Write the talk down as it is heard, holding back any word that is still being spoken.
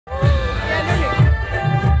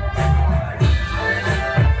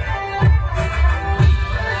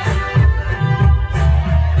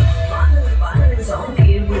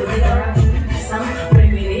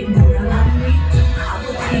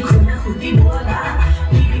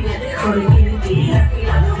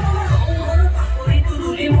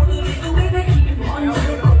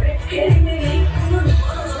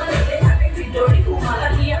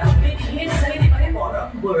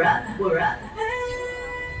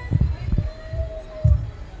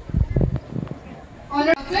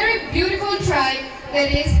honor a very beautiful tribe that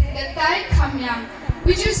is the Thai Khamyang,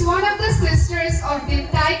 which is one of the sisters of the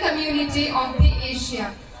Thai community of the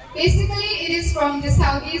Asia. Basically, it is from the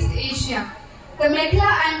Southeast Asia. The mekhla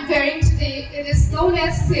I am wearing today, it is known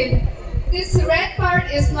as sin. This red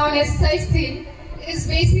part is known as sin. It is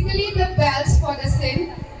basically the belt for the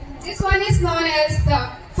sin. This one is known as the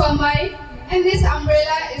famai, and this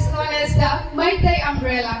umbrella is known as the Mai Tai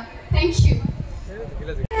umbrella. Thank you.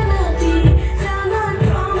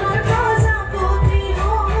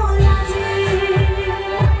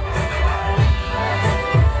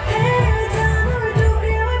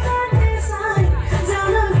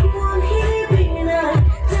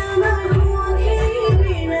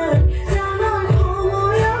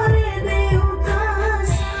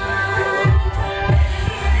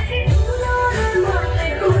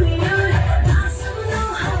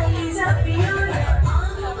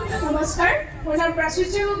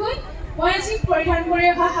 Prasujya Gogoi, মই আজি পৰিধান কৰি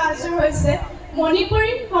অহা সাজযোৰ হৈছে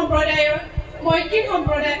মণিপুৰী সম্প্ৰদায়ৰ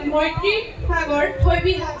মৈত্ৰী সাগৰ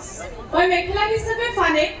থৈবি সাজ। মই মেখেলা হিচাপে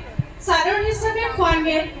ফানে, চাদৰ হিচাপে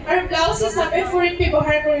খোৱাংগেট আৰু ব্লাউজ হিচাপে ফুৰিত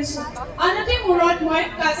ব্যৱহাৰ কৰিছোঁ। আনহাতে মূৰত মই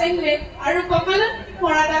কাজেং লেট আৰু কঁকালত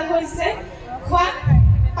মৰাডাল হৈছে খোৱাং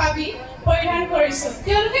পাবি পৰিধান কৰিছোঁ।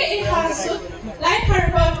 তেওঁলোকে এই সাজযোৰ লাইট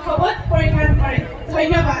হাৰবা উৎসৱত পৰিধান কৰে।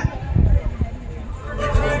 ধন্যবাদ।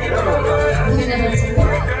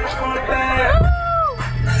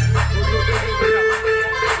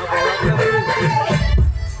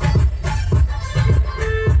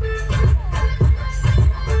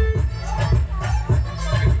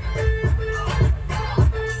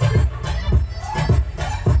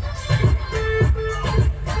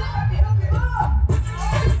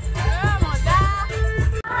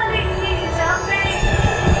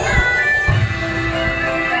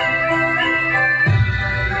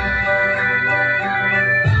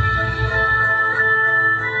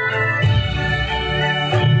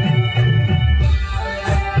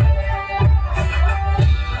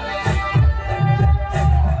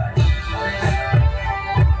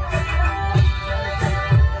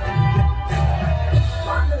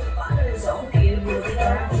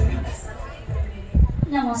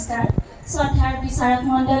 নমস্কাৰ শ্ৰদ্ধাৰ বিচাৰক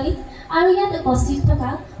মণ্ডলী আৰু ইয়াত উপস্থিত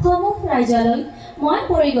থকা সমূহ ৰাইজলৈ মই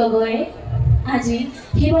পৰি গগৈয়ে আজি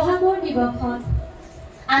শিৱসাগৰ দিৱসত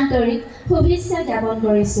আন্তৰিক শুভেচ্ছা জ্ঞাপন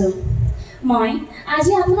কৰিছোঁ। মই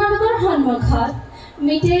আজি আপোনালোকৰ সন্মুখত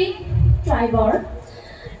মিটেই ট্ৰাইবৰ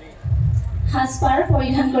সাজপাৰ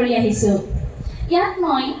পৰিধান কৰি আহিছোঁ। ইয়াত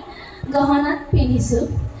মই গহনাত পিন্ধিছোঁ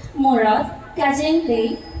মূৰত কাজেং লেই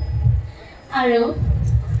আৰু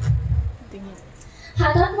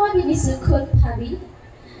হাতত মই পিন্ধিছোঁ খুদ ফাবি,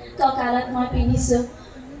 কঁকালত মই পিন্ধিছোঁ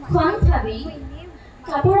খোৱাং ফাবি,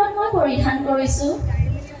 কাপোৰত মই পৰিধান কৰিছোঁ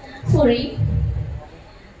ফুৰি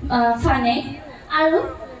ফানে আৰু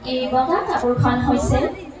এই বগা কাপোৰখন হৈছে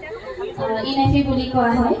ইনেফি বুলি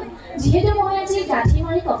কোৱা হয়। যিহেতু মই আজি গাঁঠি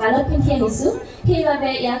মাৰি কঁকালত পিন্ধি আহিছোঁ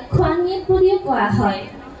সেইবাবে ইয়াক খোৱাংগেট বুলিও কোৱা হয়।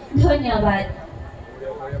 ধন্যবাদ।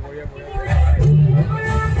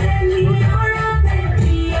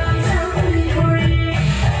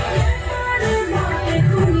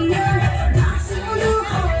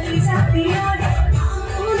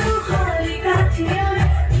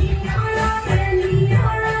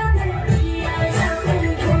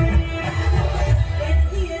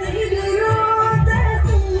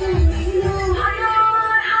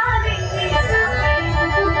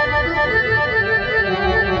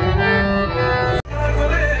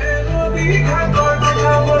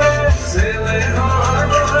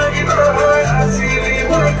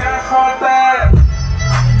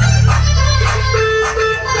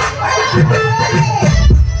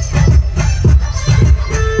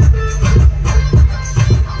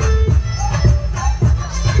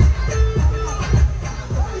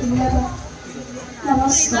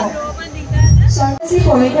 নমস্কাৰ। চৰকাৰী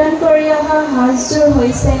পৰিধান কৰি অহা সাজযোৰ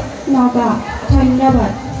হৈছে নগা।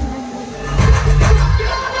 ধন্যবাদ।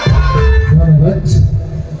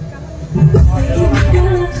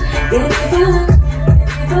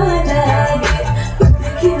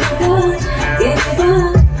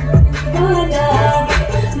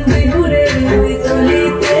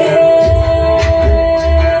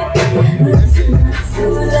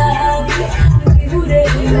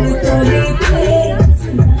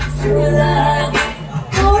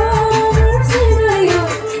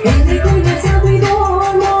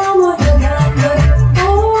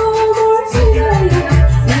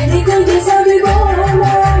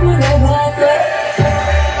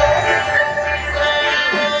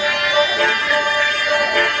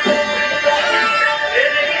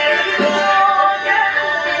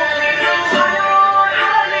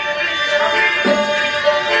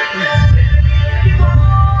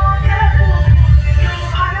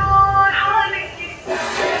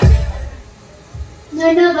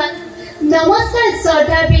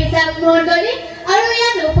 মণ্ডলী আৰু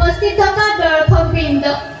ইয়াত উপস্থিত থকা দৰ্শকবৃন্দ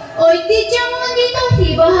ঐতিহ্যমণ্ডিত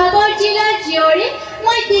শিৱসাগৰ জিলাৰ জীয়ৰী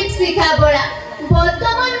মই দীপশিখা বৰা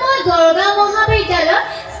বৰ্তমান মই গড়গাঁও মহাবিদ্যালয়ৰ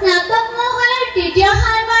স্নাতক মহলাৰ তৃতীয়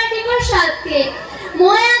ষান্মাসিকৰ ছাত্ৰী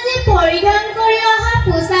মই আজি পৰিধান কৰি অহা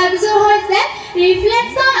পোছাকযোৰ হৈছে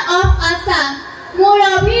ৰিফ্লেকশ্যন অফ আছাম মোৰ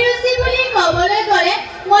অভিৰুচি বুলি ক'বলৈ গ'লে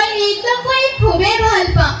মই নৃত্য কৰি খুবেই ভাল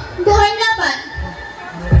পাওঁ ধন্যবাদ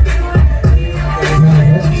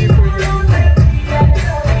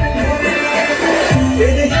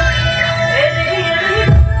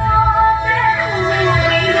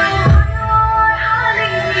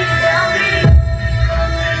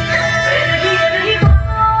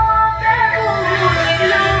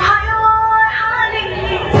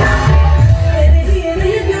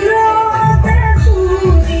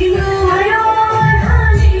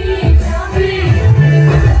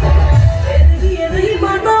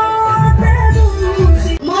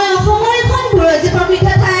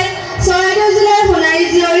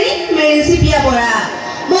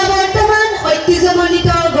মই বৰ্তমান ঐতিহ্যমণ্ডিত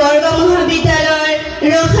গড়গাঁও মহাবিদ্যালয়ৰ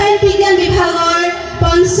ৰসায়ন বিজ্ঞান বিভাগৰ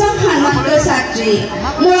পঞ্চম ষান্মাসিকৰ ছাত্ৰী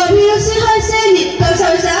মোৰ অভিৰুচি হৈছে নৃত্য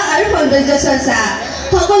চৰ্চা আৰু সৌন্দৰ্য চৰ্চা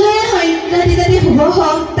সকলোৰে সন্ধ্যা যাতে শুভ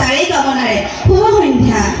হওক তাৰে কামনাৰে শুভ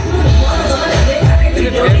সন্ধ্যা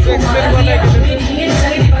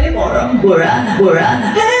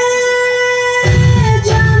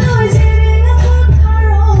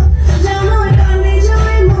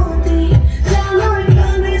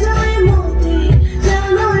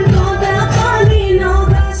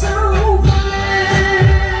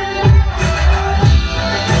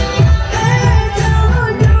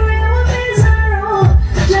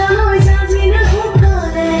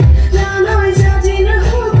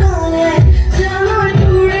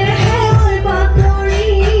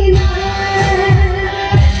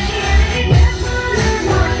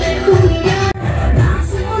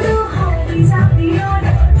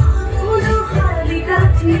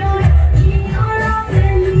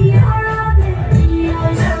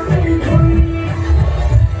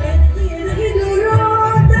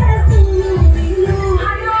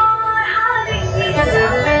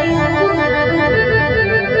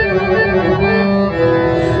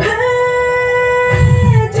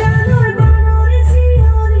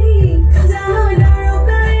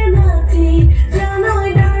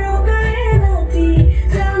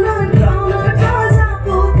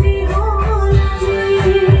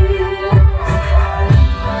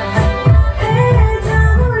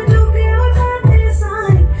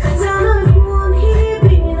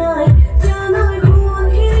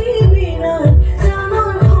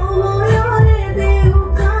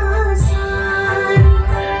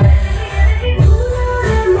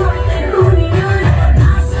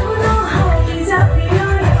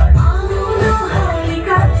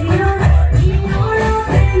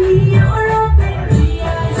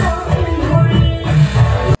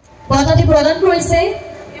প্ৰদান কৰিছে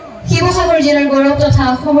শিৱসাগৰ জিলাৰ গৌৰৱ তথা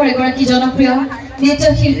অসমৰ এগৰাকী জনপ্ৰিয়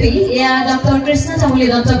নৃত্যশিল্পী এয়া ডক্টৰ কৃষ্ণ চামুলী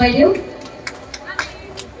দত্ত বাইদেউ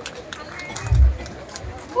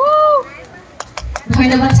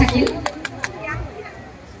ধন্যবাদ থাকিল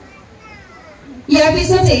ইয়াৰ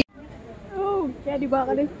পিছতে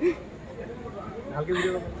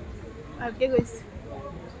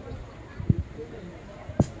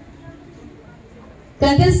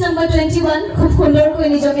Contest number 21 খুব সুন্দৰকৈ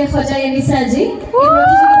নিজকে সজাই আনিছে আজি এই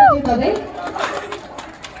প্ৰতিযোগিতাৰ বাবে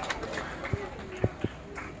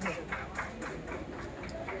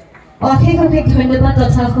অশেষ ধন্যবাদ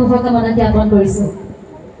তথা শুভকামনা জ্ঞাপন কৰিছো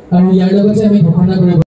আৰু ইয়াৰ লগতে আমি ঘোষণা কৰিব